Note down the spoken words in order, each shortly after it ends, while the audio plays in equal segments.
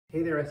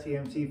Hey there,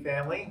 SEMC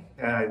family.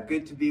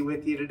 Good to be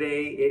with you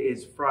today. It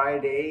is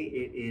Friday.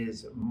 It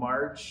is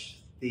March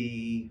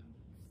the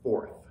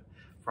 4th.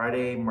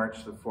 Friday,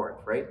 March the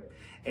 4th, right?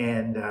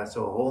 And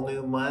so a whole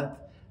new month,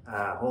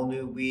 a whole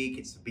new week.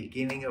 It's the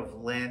beginning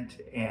of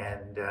Lent,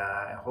 and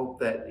I hope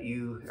that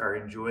you are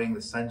enjoying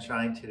the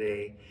sunshine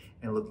today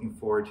and looking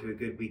forward to a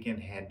good weekend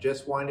ahead.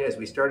 Just wanted, as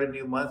we start a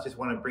new month, just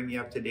want to bring you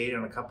up to date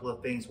on a couple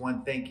of things.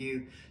 One, thank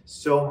you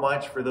so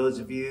much for those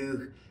of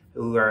you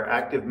who are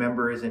active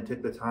members and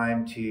took the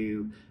time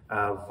to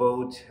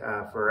vote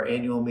for our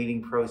annual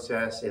meeting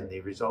process, and the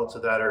results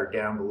of that are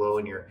down below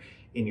in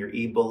your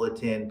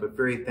e-bulletin. But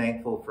very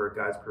thankful for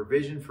God's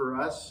provision for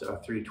us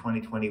through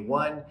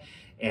 2021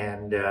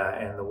 and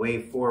the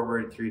way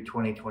forward through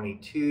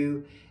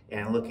 2022,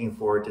 and looking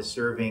forward to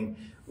serving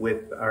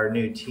with our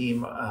new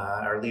team,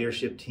 our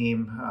leadership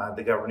team.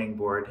 The governing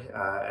board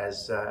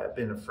has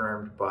been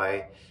affirmed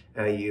by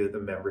you, the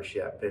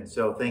membership. And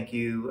so thank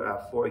you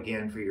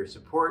again for your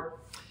support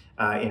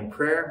in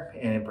prayer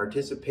and in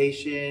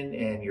participation,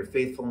 and your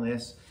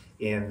faithfulness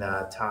in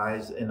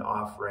tithes and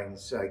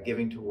offerings,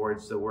 giving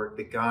towards the work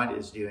that God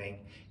is doing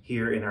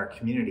here in our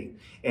community.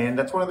 And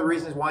that's one of the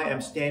reasons why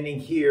I'm standing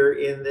here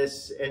in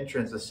this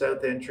entrance, the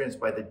south entrance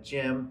by the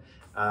gym.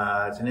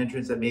 It's an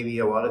entrance that maybe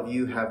a lot of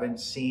you haven't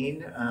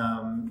seen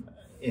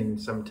in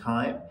some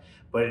time,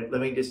 but let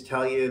me just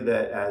tell you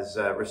that as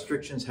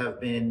restrictions have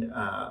been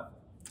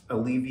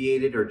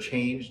alleviated or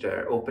changed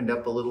or opened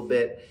up a little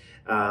bit,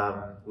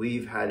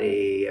 we've had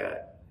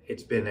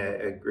it's been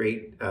a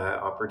great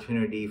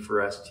opportunity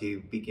for us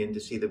to begin to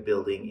see the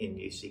building in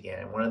use again.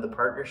 And one of the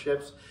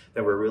partnerships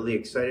that we're really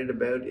excited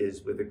about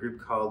is with a group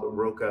called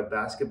Rocca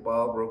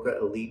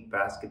Elite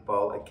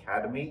Basketball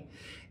Academy.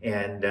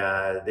 And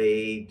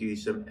they do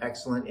some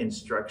excellent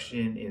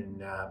instruction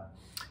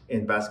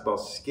in basketball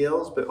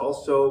skills, but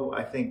also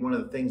I think one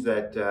of the things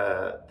that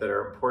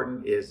are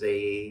important is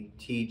they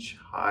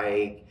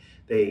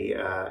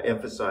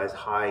emphasize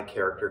high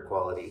character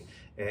quality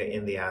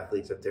in the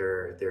athletes that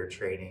they're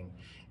training.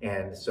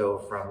 And so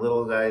from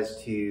little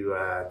guys to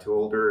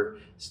older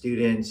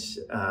students,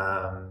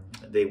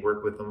 they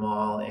work with them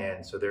all,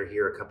 and so they're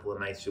here a couple of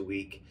nights a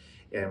week.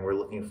 And we're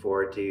looking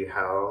forward to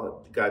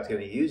how God's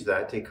going to use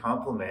that to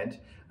complement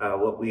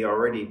what we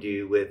already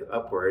do with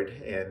Upward,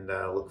 and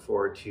look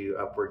forward to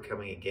Upward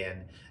coming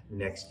again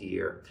next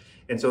year.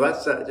 And so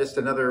that's just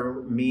another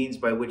means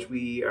by which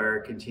we are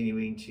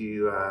continuing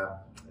to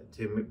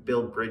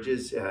build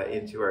bridges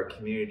into our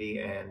community,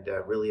 and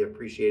really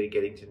appreciated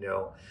getting to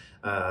know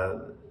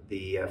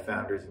the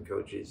founders and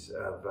coaches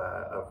of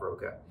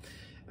Rocca.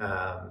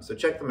 So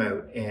check them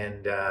out,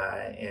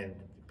 and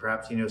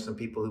perhaps you know some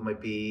people who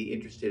might be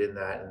interested in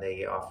that, and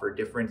they offer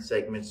different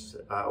segments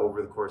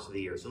over the course of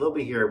the year. So they'll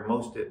be here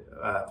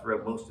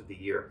throughout most of the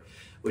year,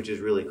 which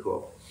is really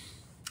cool.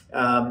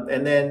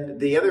 And then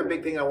the other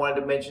big thing I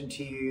wanted to mention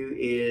to you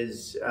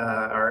is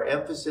our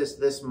emphasis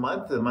this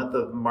month, the month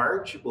of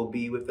March, will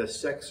be with the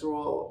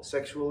Sexual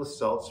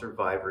Assault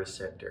Survivors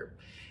Center.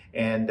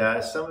 And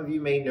some of you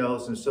may know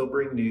some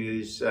sobering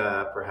news,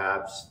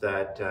 perhaps,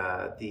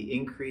 that the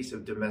increase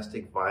of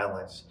domestic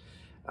violence,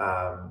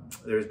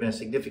 there's been a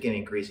significant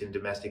increase in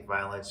domestic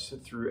violence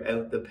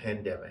throughout the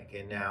pandemic.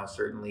 And now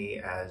certainly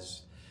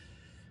as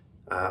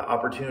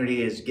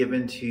opportunity is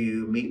given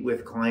to meet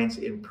with clients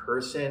in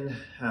person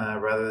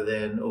rather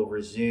than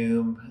over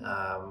Zoom,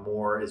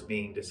 more is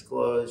being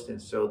disclosed,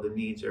 and so the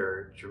needs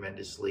are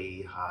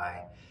tremendously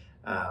high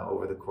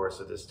over the course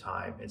of this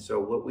time. And so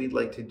what we'd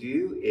like to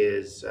do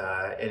is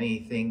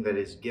anything that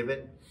is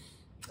given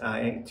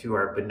to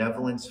our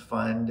Benevolence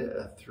Fund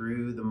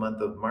through the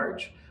month of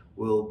March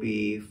will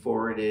be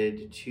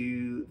forwarded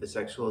to the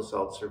Sexual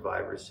Assault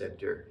Survivors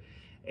Center.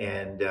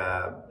 And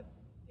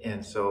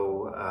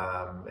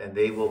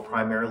they will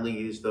primarily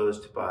use those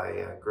to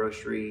buy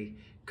grocery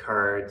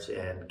cards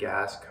and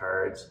gas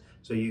cards.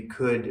 So you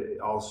could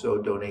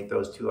also donate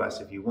those to us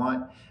if you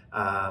want.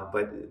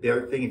 But the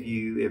other thing,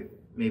 if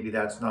maybe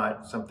that's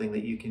not something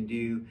that you can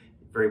do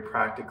very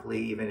practically,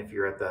 even if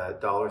you're at the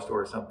dollar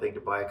store or something, to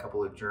buy a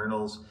couple of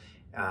journals,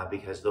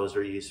 because those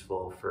are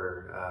useful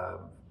for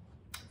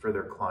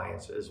their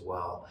clients as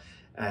well.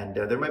 And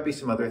there might be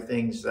some other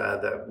things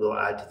that we'll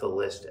add to the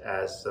list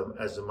as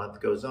the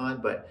month goes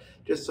on. But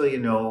just so you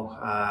know,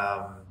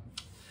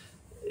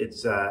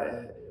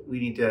 we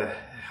need to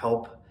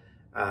help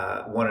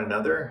one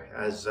another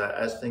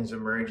as things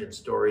emerge and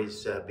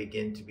stories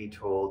begin to be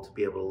told, to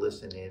be able to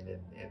listen in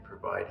and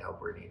provide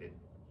help where needed.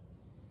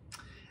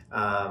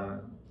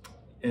 And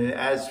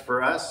as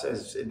for us,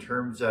 as in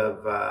terms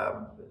of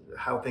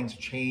how things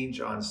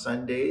change on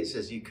Sundays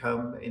as you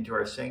come into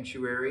our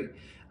sanctuary,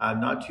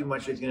 not too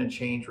much is going to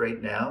change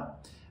right now.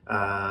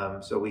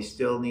 So we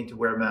still need to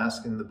wear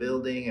masks in the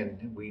building,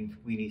 and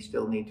we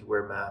still need to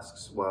wear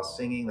masks while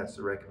singing. That's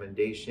the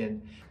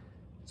recommendation.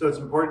 So it's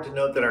important to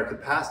note that our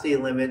capacity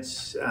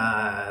limits,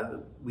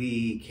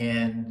 we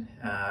can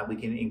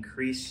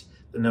increase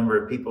the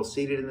number of people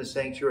seated in the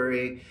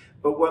sanctuary,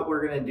 but what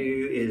we're going to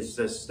do is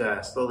just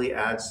slowly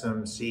add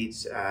some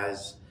seats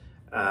as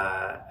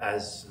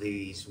as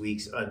these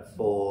weeks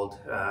unfold,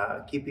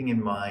 keeping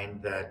in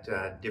mind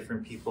that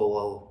different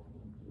people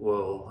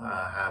will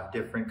have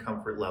different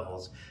comfort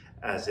levels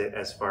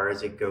as far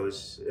as it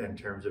goes in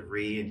terms of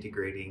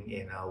reintegrating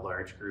in a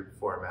large group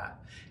format.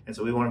 And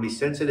so we want to be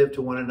sensitive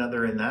to one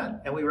another in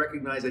that, and we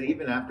recognize that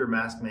even after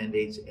mask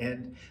mandates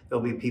end,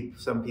 there'll be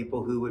some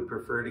people who would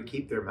prefer to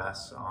keep their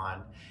masks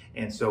on,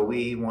 and so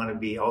we want to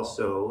be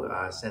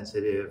also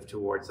sensitive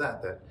towards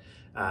that,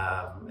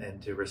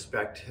 and to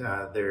respect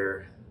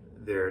their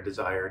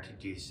desire to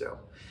do so.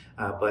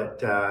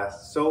 But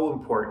so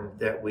important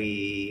that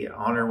we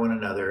honor one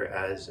another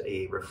as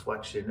a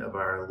reflection of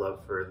our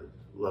love for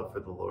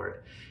the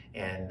Lord.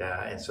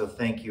 And so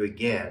thank you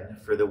again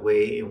for the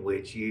way in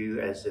which you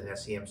as an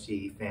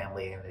SEMC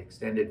family and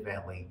extended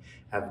family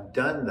have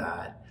done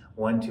that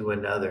one to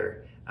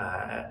another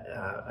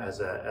as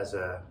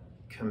a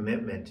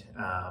commitment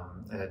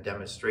and a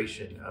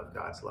demonstration of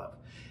God's love.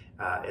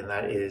 And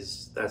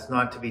that's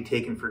not to be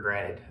taken for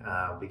granted,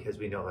 because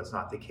we know that's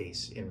not the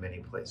case in many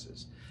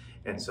places.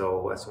 And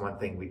so that's one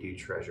thing we do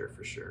treasure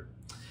for sure.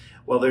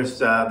 Well,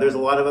 there's a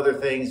lot of other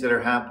things that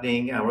are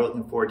happening. We're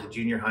looking forward to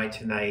junior high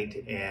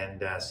tonight,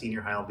 and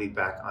senior high will be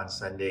back on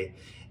Sunday,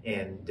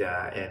 and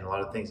a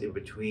lot of things in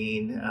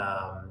between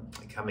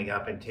coming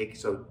up.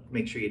 So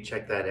make sure you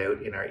check that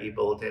out in our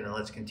e-bulletin, and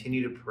let's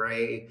continue to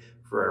pray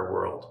for our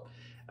world.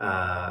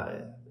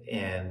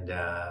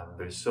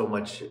 There's so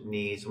much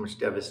need, so much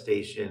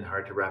devastation,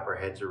 hard to wrap our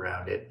heads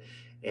around it.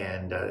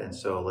 And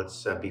so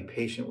let's be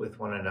patient with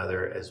one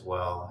another as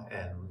well,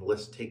 and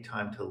let's take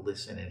time to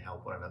listen and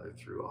help one another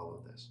through all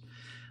of this.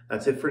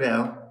 That's it for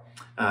now.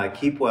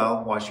 Keep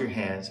well, wash your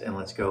hands, and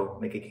let's go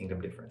make a kingdom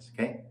difference.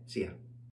 Okay? See ya.